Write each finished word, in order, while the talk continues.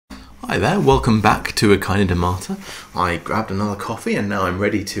Hi there, welcome back to Echinoderms. I grabbed another coffee and now I'm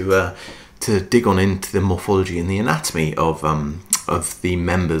ready to dig on into the morphology and the anatomy of the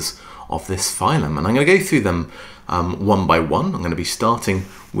members of this phylum. And I'm going to go through them one by one. I'm going to be starting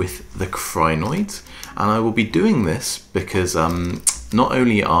with the crinoids, and I will be doing this because not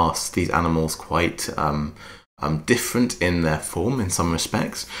only are these animals quite different in their form in some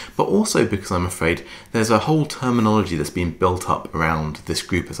respects, but also because I'm afraid there's a whole terminology that's been built up around this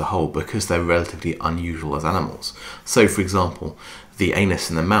group as a whole because they're relatively unusual as animals. So, for example, the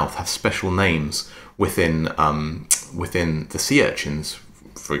anus and the mouth have special names within the sea urchins,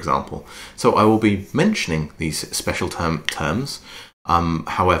 for example. So I will be mentioning these special terms.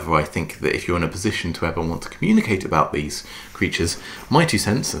 However, I think that if you're in a position to ever want to communicate about these creatures, my 2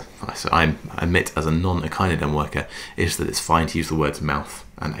 cents, I admit as a non-echinoderm worker, is that it's fine to use the words mouth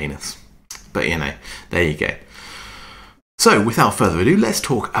and anus. But you know, there you go. So without further ado, let's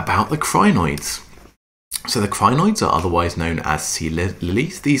talk about the crinoids. So the crinoids are otherwise known as sea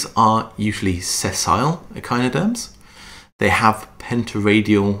lilies. These are usually sessile echinoderms. They have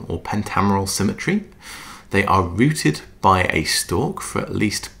pentaradial or pentameral symmetry. They are rooted by a stalk for at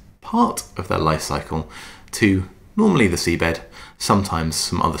least part of their life cycle to normally the seabed, sometimes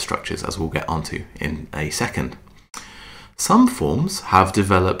some other structures, as we'll get onto in a second. Some forms have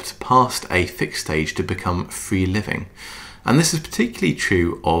developed past a fixed stage to become free-living, and this is particularly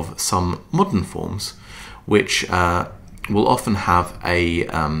true of some modern forms, which will often have a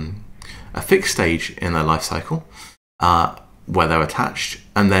fixed stage in their life cycle where they're attached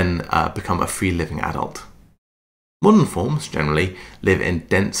and then become a free-living adult. Modern forms generally live in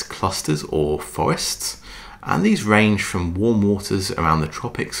dense clusters or forests, and these range from warm waters around the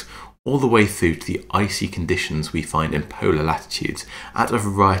tropics all the way through to the icy conditions we find in polar latitudes at a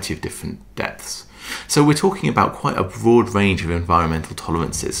variety of different depths. So we're talking about quite a broad range of environmental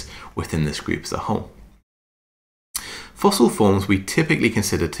tolerances within this group as a whole. Fossil forms we typically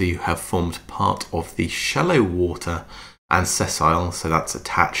consider to have formed part of the shallow water and sessile, so that's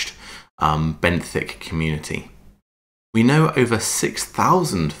attached, benthic community. We know over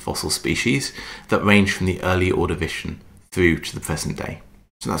 6,000 fossil species that range from the early Ordovician through to the present day.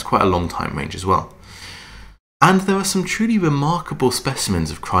 So that's quite a long time range as well. And there are some truly remarkable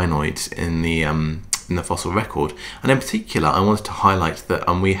specimens of crinoids in the fossil record. And in particular, I wanted to highlight that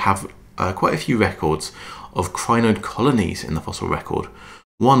we have quite a few records of crinoid colonies in the fossil record.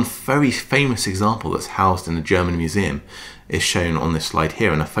 One very famous example that's housed in the German museum is shown on this slide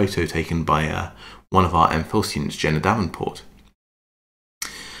here in a photo taken by one of our MPhil students, Jenna Davenport.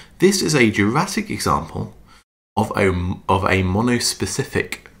 This is a Jurassic example of a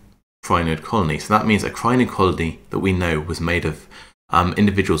monospecific crinoid colony. So that means a crinoid colony that we know was made of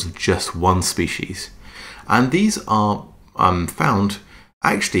individuals of just one species. And these are found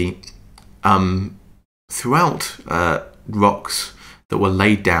actually throughout rocks that were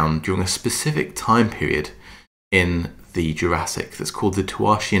laid down during a specific time period in the Jurassic that's called the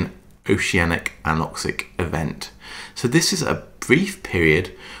Tuarchian Oceanic Anoxic event. So this is a brief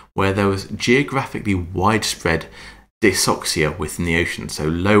period where there was geographically widespread dysoxia within the ocean, so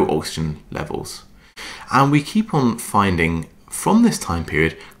low oxygen levels. And we keep on finding from this time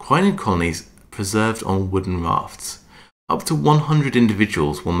period crinoid colonies preserved on wooden rafts. Up to 100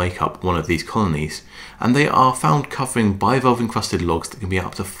 individuals will make up one of these colonies, and they are found covering bivalve encrusted logs that can be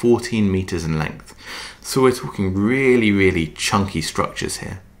up to 14 meters in length. So we're talking really, really chunky structures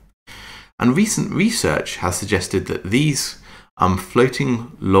here. And recent research has suggested that these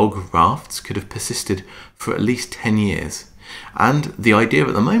floating log rafts could have persisted for at least 10 years. And the idea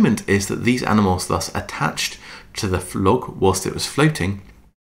at the moment is that these animals thus attached to the log whilst it was floating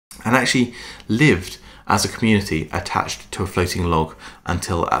and actually lived as a community attached to a floating log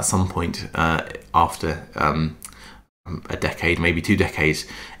until at some point after a decade, maybe 2 decades,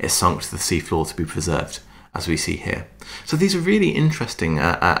 it sunk to the seafloor to be preserved, as we see here. So these are really interesting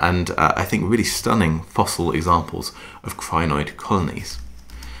and I think really stunning fossil examples of crinoid colonies.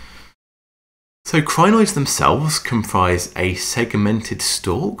 So crinoids themselves comprise a segmented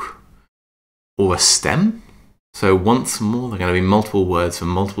stalk or a stem. So once more, there are going to be multiple words for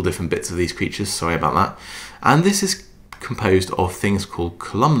multiple different bits of these creatures, sorry about that. And this is composed of things called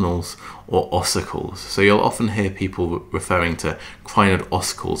columnals or ossicles. So you'll often hear people referring to crinoid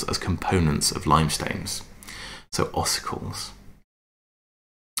ossicles as components of limestones. So ossicles.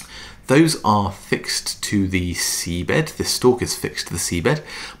 Those are fixed to the seabed. This stalk is fixed to the seabed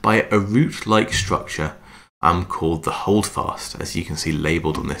by a root-like structure called the holdfast, as you can see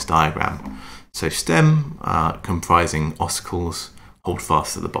labelled on this diagram. So stem comprising ossicles,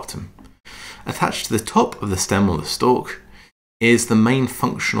 holdfast at the bottom. Attached to the top of the stem or the stalk is the main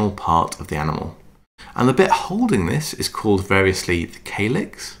functional part of the animal. And the bit holding this is called variously the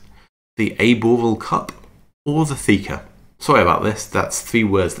calyx, the aboral cup, or the theca. Sorry about this, that's 3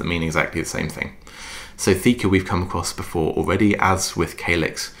 words that mean exactly the same thing. So theca we've come across before already, as with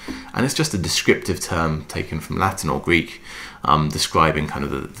calyx, and it's just a descriptive term taken from Latin or Greek, describing kind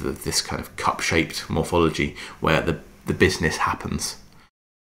of this kind of cup-shaped morphology where the business happens.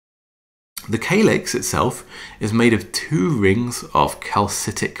 The calyx itself is made of 2 rings of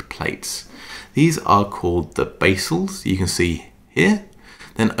calcitic plates. These are called the basals, you can see here.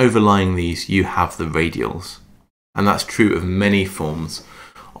 Then overlying these you have the radials. And that's true of many forms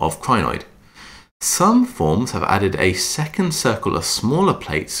of crinoid. Some forms have added a second circle of smaller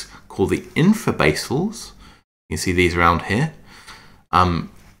plates called the infrabasals. You can see these around here. To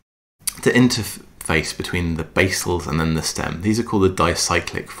interface between the basals and then the stem. These are called the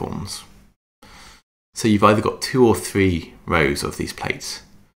dicyclic forms. So you've either got 2 or 3 rows of these plates.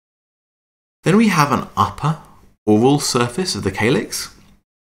 Then we have an upper oral surface of the calyx,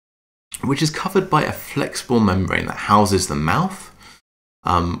 which is covered by a flexible membrane that houses the mouth,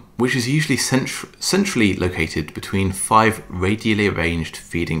 which is usually centrally located between 5 radially arranged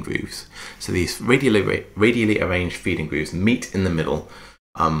feeding grooves. So these radially arranged feeding grooves meet in the middle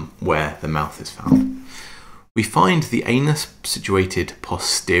where the mouth is found. We find the anus situated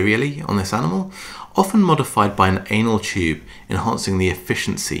posteriorly on this animal, often modified by an anal tube, enhancing the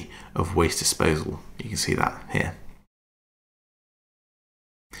efficiency of waste disposal. You can see that here.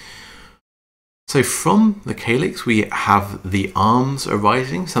 So from the calyx we have the arms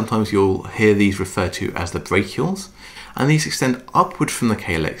arising. Sometimes you'll hear these referred to as the brachials, and these extend upward from the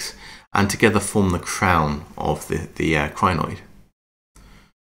calyx and together form the crown of the crinoid.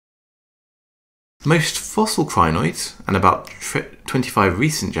 Most fossil crinoids, and about 25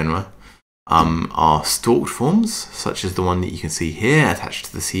 recent genera, are stalked forms, such as the one that you can see here attached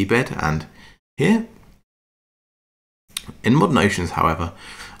to the seabed and here. In modern oceans, however,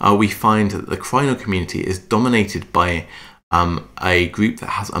 we find that the crinoid community is dominated by a group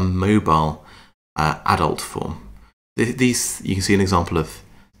that has a mobile adult form. These, you can see an example of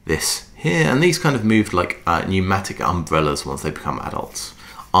this here, and these kind of move like pneumatic umbrellas once they become adults,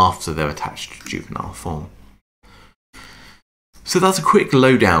 after they're attached to juvenile form. So that's a quick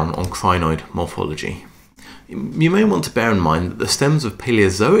lowdown on crinoid morphology. You may want to bear in mind that the stems of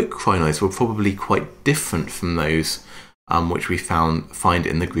Paleozoic crinoids were probably quite different from those which we find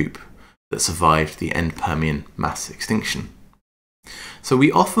in the group that survived the end Permian mass extinction. So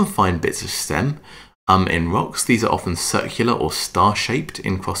we often find bits of stem in rocks. These are often circular or star-shaped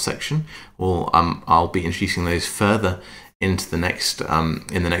in cross-section. I'll be introducing those further into the next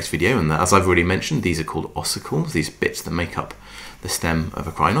in the next video, and as I've already mentioned, these are called ossicles, these bits that make up the stem of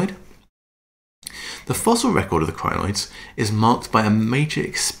a crinoid. The fossil record of the crinoids is marked by a major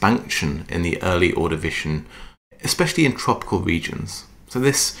expansion in the early Ordovician, especially in tropical regions. So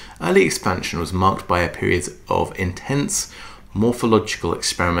this early expansion was marked by a period of intense morphological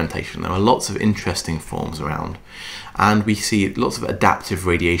experimentation. There are lots of interesting forms around, and we see lots of adaptive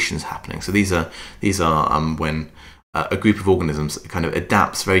radiations happening. So these are when a group of organisms kind of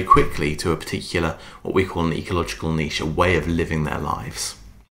adapts very quickly to a particular, what we call an ecological niche, a way of living their lives.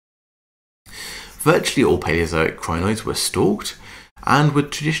 Virtually all Paleozoic crinoids were stalked and were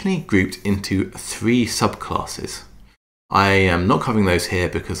traditionally grouped into 3 subclasses. I am not covering those here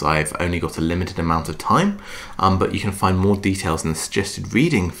because I've only got a limited amount of time, but you can find more details in the suggested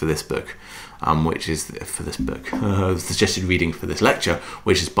reading for this book, suggested reading for this lecture,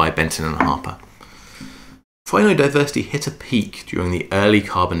 which is by Benton and Harper. Crinoid diversity hit a peak during the early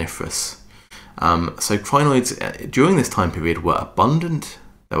Carboniferous. So crinoids during this time period were abundant,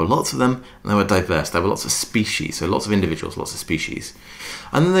 there were lots of them, and they were diverse. There were lots of species, so lots of individuals, lots of species.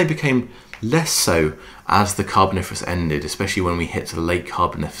 And then they became less so as the Carboniferous ended, especially when we hit the late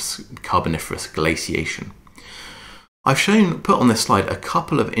Carboniferous glaciation. I've put on this slide a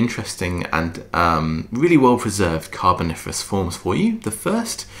couple of interesting and really well preserved Carboniferous forms for you. The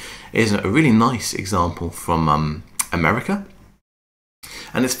first is a really nice example from America,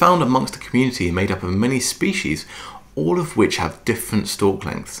 and it's found amongst a community made up of many species, all of which have different stalk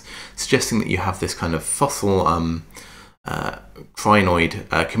lengths, suggesting that you have this kind of fossil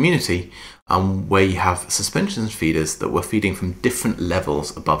crinoid community where you have suspension feeders that were feeding from different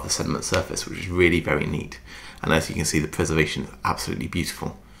levels above the sediment surface, which is really very neat. And as you can see, the preservation is absolutely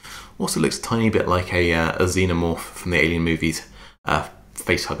beautiful. Also looks a tiny bit like a xenomorph from the Alien movies,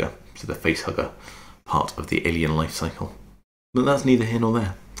 facehugger, so the facehugger part of the alien life cycle. But that's neither here nor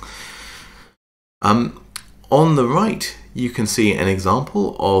there. On the right, you can see an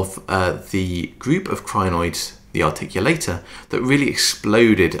example of the group of crinoids articulator that really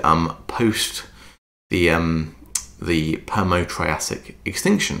exploded post the Permo-Triassic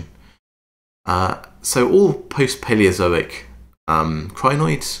extinction. So all post-Paleozoic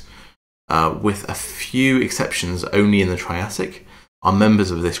crinoids, with a few exceptions only in the Triassic, are members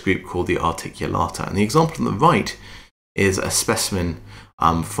of this group called the Articulata. And the example on the right is a specimen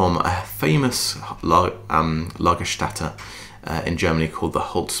from a famous Lagerstätte in Germany called the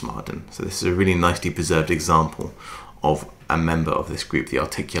Holzmaden. So this is a really nicely preserved example of a member of this group, the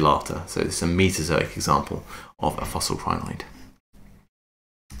Articulata. So this is a Mesozoic example of a fossil crinoid.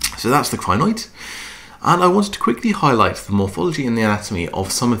 So that's the crinoids. And I wanted to quickly highlight the morphology and the anatomy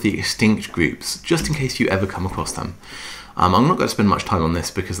of some of the extinct groups, just in case you ever come across them. I'm not going to spend much time on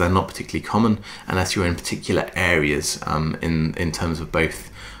this because they're not particularly common unless you're in particular areas in terms of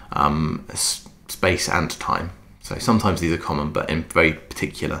both space and time. So sometimes these are common, but in very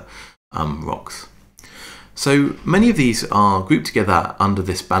particular rocks. So many of these are grouped together under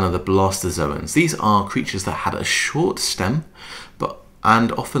this banner, the blastozoans. These are creatures that had a short stem,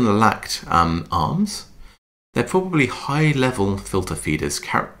 and often lacked arms. They're probably high-level filter feeders,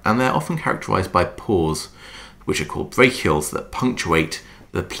 and they're often characterized by pores, which are called brachioles, that punctuate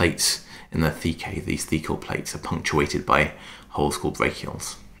the plates in the thecae. These thecal plates are punctuated by holes called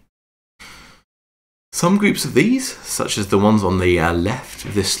brachioles. Some groups of these, such as the ones on the left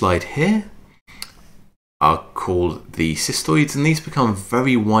of this slide here, are called the cystoids, and these become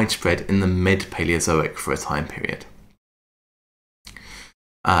very widespread in the mid-Paleozoic for a time period.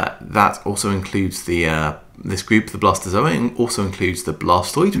 That also includes this group, the blastozoa, and also includes the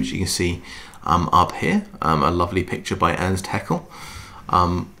blastoids, which you can see up here, a lovely picture by Ernst Haeckel,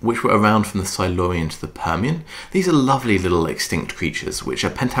 which were around from the Silurian to the Permian. These are lovely little extinct creatures, which are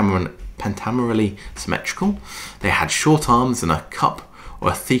pentamerally symmetrical. They had short arms and a cup or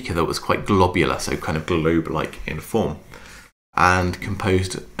a theca that was quite globular, so kind of globe-like in form, and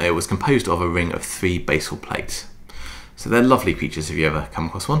it was composed of a ring of 3 basal plates. So they're lovely creatures if you ever come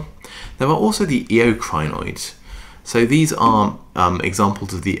across one. There are also the eocrinoids. So these are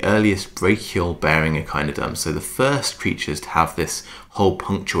examples of the earliest brachial-bearing echinoderms. So the first creatures to have this hole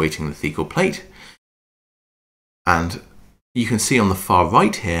punctuating the thecal plate. And you can see on the far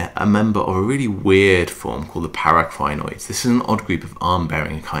right here a member of a really weird form called the paracrinoids. This is an odd group of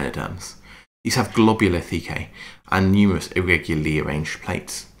arm-bearing echinoderms. These have globular thecae and numerous irregularly arranged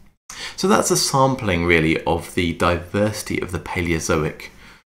plates. So that's a sampling really of the diversity of the Paleozoic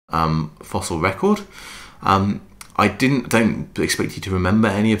fossil record. I don't expect you to remember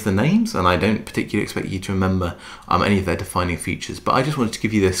any of the names, and I don't particularly expect you to remember any of their defining features, but I just wanted to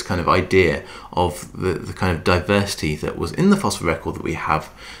give you this kind of idea of the kind of diversity that was in the fossil record that we have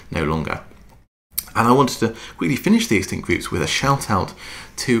no longer. And I wanted to quickly finish the extinct groups with a shout out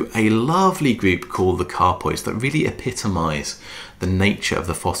to a lovely group called the carpoids that really epitomise the nature of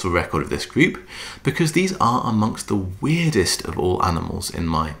the fossil record of this group, because these are amongst the weirdest of all animals in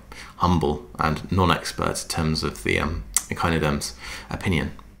my humble and non-expert terms of the echinoderms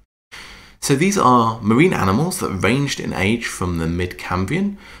opinion. So these are marine animals that ranged in age from the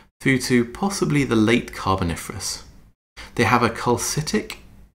mid-Cambrian through to possibly the late Carboniferous. They have a calcitic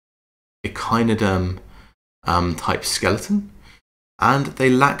echinoderm type skeleton, and they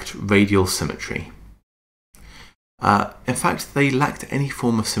lacked radial symmetry. In fact, they lacked any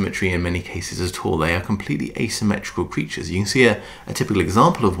form of symmetry in many cases at all. They are completely asymmetrical creatures. You can see a typical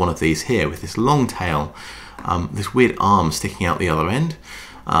example of one of these here with this long tail, this weird arm sticking out the other end,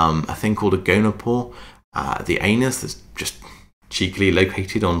 a thing called a gonopore, the anus that's just cheekily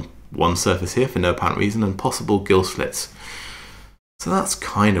located on one surface here for no apparent reason, and possible gill slits. So that's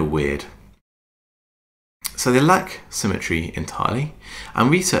kind of weird. So they lack symmetry entirely,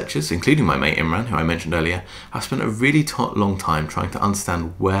 and researchers, including my mate Imran, who I mentioned earlier, have spent a really long time trying to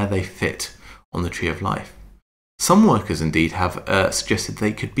understand where they fit on the tree of life. Some workers indeed have suggested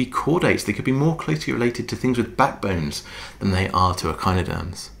they could be chordates, they could be more closely related to things with backbones than they are to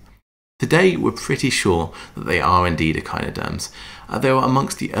echinoderms. Today we're pretty sure that they are indeed echinoderms. They were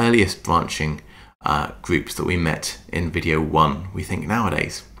amongst the earliest branching groups that we met in video 1, we think,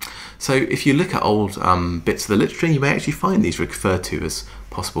 nowadays. So if you look at old bits of the literature, you may actually find these referred to as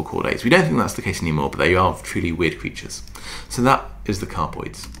possible chordates. We don't think that's the case anymore, but they are truly weird creatures. So that is the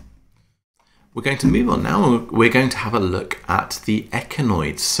carpoids. We're going to move on now, and we're going to have a look at the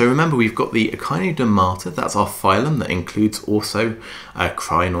echinoids. So remember, we've got the Echinodermata, that's our phylum that includes also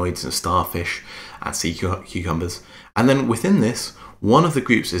crinoids and starfish and sea cucumbers. And then within this, one of the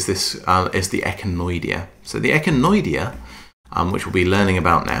groups is this is the Echinoidea. So the Echinoidea, which we'll be learning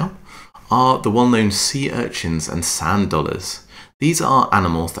about now, are the well-known sea urchins and sand dollars. These are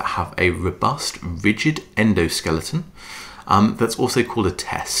animals that have a robust, rigid endoskeleton that's also called a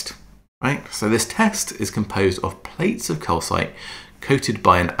test. Right? So this test is composed of plates of calcite coated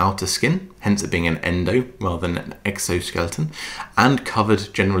by an outer skin, hence it being an endo rather than an exoskeleton, and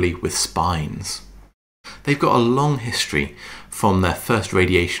covered generally with spines. They've got a long history from their first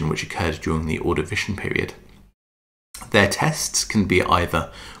radiation, which occurred during the Ordovician period. Their tests can be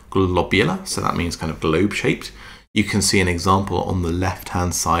either globular, so that means kind of globe-shaped. You can see an example on the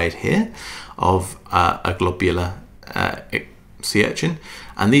left-hand side here of a globular sea urchin,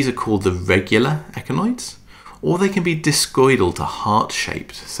 and these are called the regular echinoids, or they can be discoidal to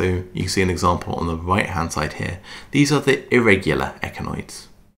heart-shaped. So you can see an example on the right-hand side here. These are the irregular echinoids.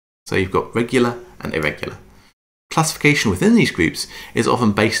 So you've got regular and irregular. Classification within these groups is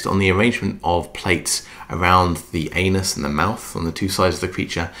often based on the arrangement of plates around the anus and the mouth on the two sides of the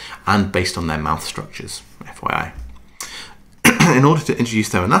creature, and based on their mouth structures, FYI. In order to introduce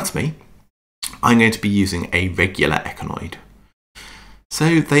their anatomy, I'm going to be using a regular echinoid.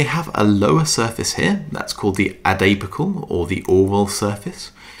 So they have a lower surface here, that's called the adapical or the oral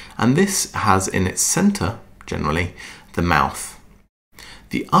surface, and this has in its centre, generally, the mouth.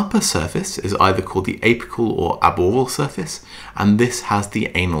 The upper surface is either called the apical or aboral surface, and this has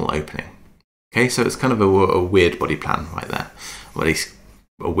the anal opening. Okay, so it's kind of a weird body plan right there, or at least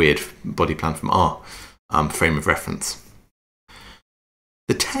a weird body plan from our frame of reference.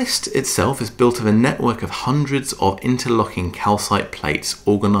 The test itself is built of a network of hundreds of interlocking calcite plates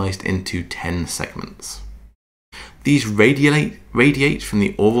organised into 10 segments. These radiate from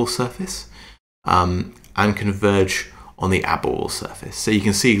the oral surface and converge on the aboral surface. So you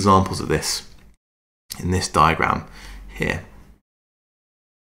can see examples of this in this diagram here.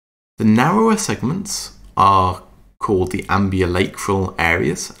 The narrower segments are called the ambulacral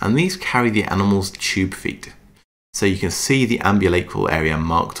areas, and these carry the animal's tube feet. So you can see the ambulacral area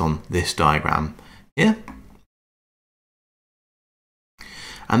marked on this diagram here.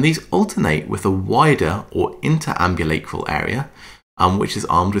 And these alternate with a wider or interambulacral area, which is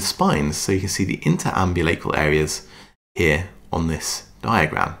armed with spines. So you can see the interambulacral areas here on this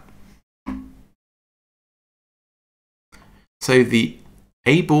diagram. So the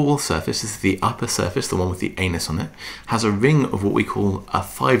aboral surface, this is the upper surface, the one with the anus on it, has a ring of what we call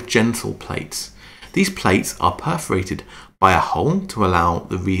 5 genital plates. These plates are perforated by a hole to allow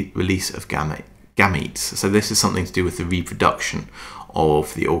the release of gametes. So this is something to do with the reproduction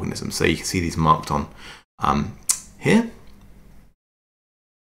of the organism. So you can see these marked on here.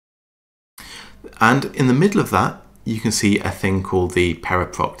 And in the middle of that, you can see a thing called the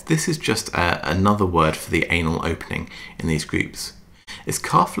periproct. This is just another word for the anal opening in these groups. It's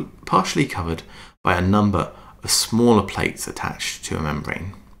partially covered by a number of smaller plates attached to a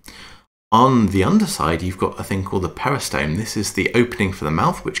membrane. On the underside, you've got a thing called the peristome. This is the opening for the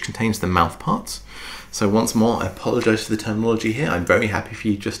mouth, which contains the mouth parts. So once more, I apologise for the terminology here. I'm very happy for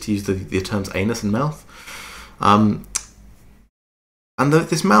you just to use the terms anus and mouth.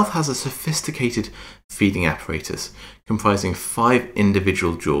 This mouth has a sophisticated feeding apparatus comprising 5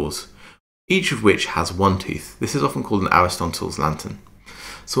 individual jaws, each of which has 1 tooth. This is often called an Aristotle's lantern.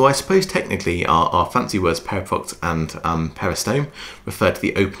 So I suppose technically our fancy words periproct and peristome refer to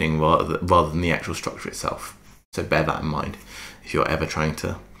the opening rather than the actual structure itself. So bear that in mind if you're ever trying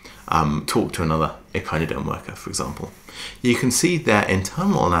to talk to another echinoderm worker, for example. You can see their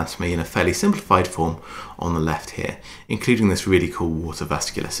internal anatomy in a fairly simplified form on the left here, including this really cool water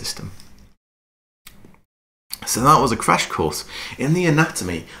vascular system. So that was a crash course in the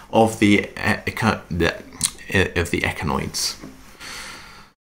anatomy of the echinoids.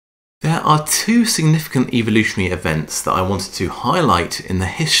 There are 2 significant evolutionary events that I wanted to highlight in the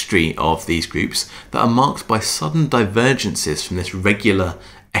history of these groups that are marked by sudden divergences from this regular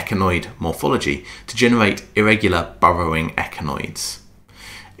echinoid morphology to generate irregular burrowing echinoids.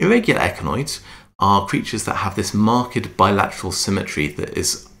 Irregular echinoids are creatures that have this marked bilateral symmetry that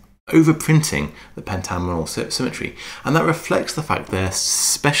is overprinting the pentameral symmetry, and that reflects the fact they're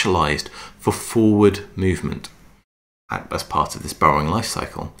specialised for forward movement as part of this burrowing life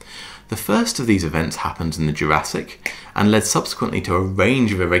cycle. The first of these events happened in the Jurassic and led subsequently to a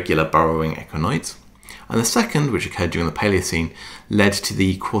range of irregular burrowing echinoids, and the second, which occurred during the Paleocene, led to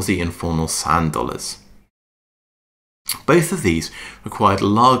the quasi-infaunal sand dollars. Both of these required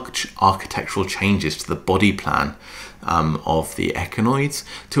large architectural changes to the body plan of the echinoids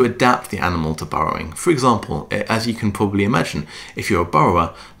to adapt the animal to burrowing. For example, as you can probably imagine, if you're a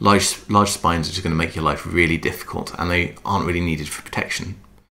burrower, large spines are just going to make your life really difficult, and they aren't really needed for protection.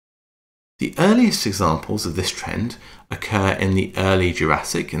 The earliest examples of this trend occur in the early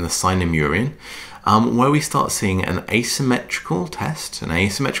Jurassic, in the Sinemurian, where we start seeing an asymmetrical test, an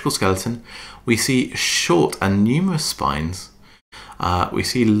asymmetrical skeleton. We see short and numerous spines. We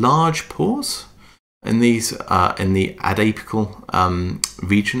see large paws in these in the adapical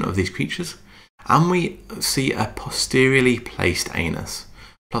region of these creatures, and we see a posteriorly placed anus,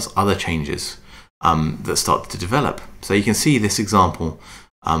 plus other changes that start to develop. So you can see this example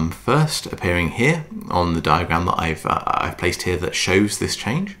first appearing here on the diagram that I've placed here that shows this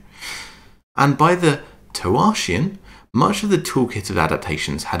change. And by the Toarcian, much of the toolkit of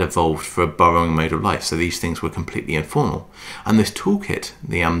adaptations had evolved for a burrowing mode of life, so these things were completely informal. And this toolkit,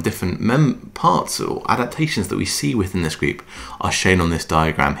 the different parts or adaptations that we see within this group, are shown on this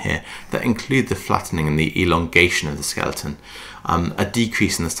diagram here, that include the flattening and the elongation of the skeleton, a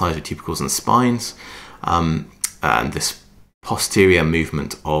decrease in the size of tubercles and spines, and this posterior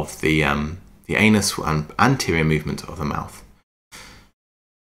movement of the anus and anterior movement of the mouth.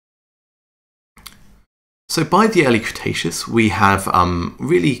 So by the early Cretaceous, we have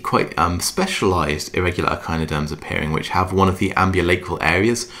really quite specialised irregular echinoderms appearing, which have one of the ambulacral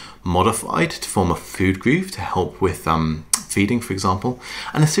areas modified to form a food groove to help with feeding, for example,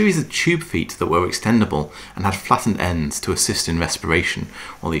 and a series of tube feet that were extendable and had flattened ends to assist in respiration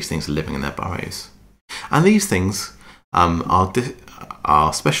while these things are living in their burrows. And these things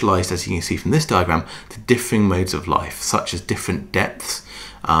are specialised, as you can see from this diagram, to differing modes of life, such as different depths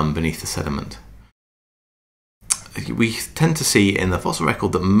beneath the sediment. We tend to see in the fossil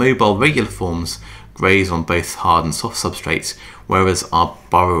record that mobile regular forms graze on both hard and soft substrates, whereas our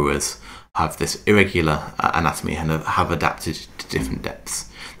burrowers have this irregular anatomy and have adapted to different depths.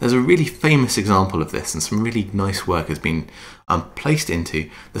 There's a really famous example of this, and some really nice work has been placed into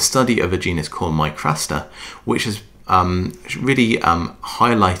the study of a genus called Micrasta, which has really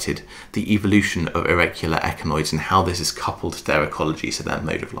highlighted the evolution of irregular echinoids and how this is coupled to their ecology, so their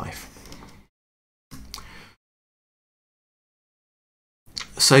mode of life.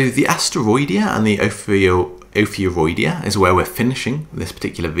 So the Asteroidea and the Ophiuroidea is where we're finishing this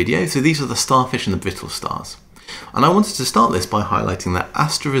particular video. So these are the starfish and the brittle stars. And I wanted to start this by highlighting that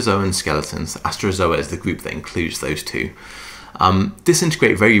Asterozoan skeletons, Asterozoa is the group that includes those two,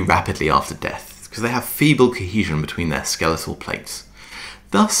 disintegrate very rapidly after death because they have feeble cohesion between their skeletal plates.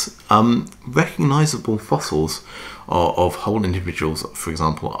 Thus, recognisable fossils of whole individuals, for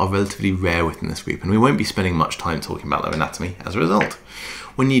example, are relatively rare within this group, and we won't be spending much time talking about their anatomy as a result.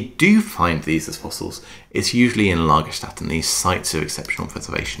 When you do find these as fossils, it's usually in Lagerstätten, these sites of exceptional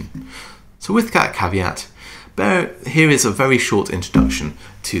preservation. So with that caveat, here is a very short introduction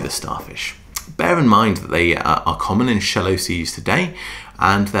to the starfish. Bear in mind that they are common in shallow seas today,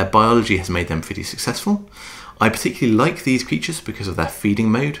 and their biology has made them pretty successful. I particularly like these creatures because of their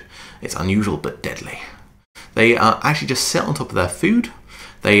feeding mode. It's unusual but deadly. They actually just sit on top of their food.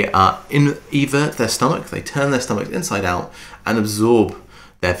 They evert their stomach, they turn their stomach inside out and absorb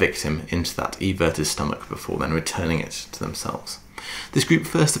their victim into that everted stomach before then returning it to themselves. This group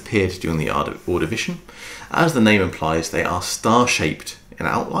first appeared during the Ordovician. As the name implies, they are star-shaped in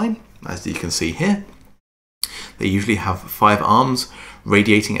outline, as you can see here. They usually have 5 arms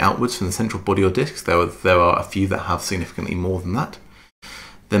radiating outwards from the central body or disc. There are a few that have significantly more than that.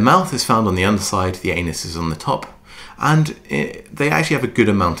 The mouth is found on the underside, the anus is on the top, and they actually have a good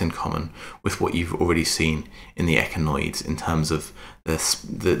amount in common with what you've already seen in the echinoids in terms of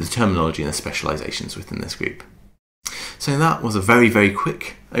the terminology and the specializations within this group. So that was a very, very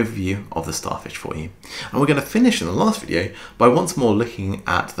quick overview of the starfish for you. And we're going to finish in the last video by once more looking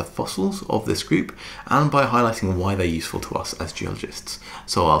at the fossils of this group and by highlighting why they're useful to us as geologists.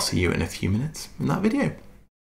 So I'll see you in a few minutes in that video.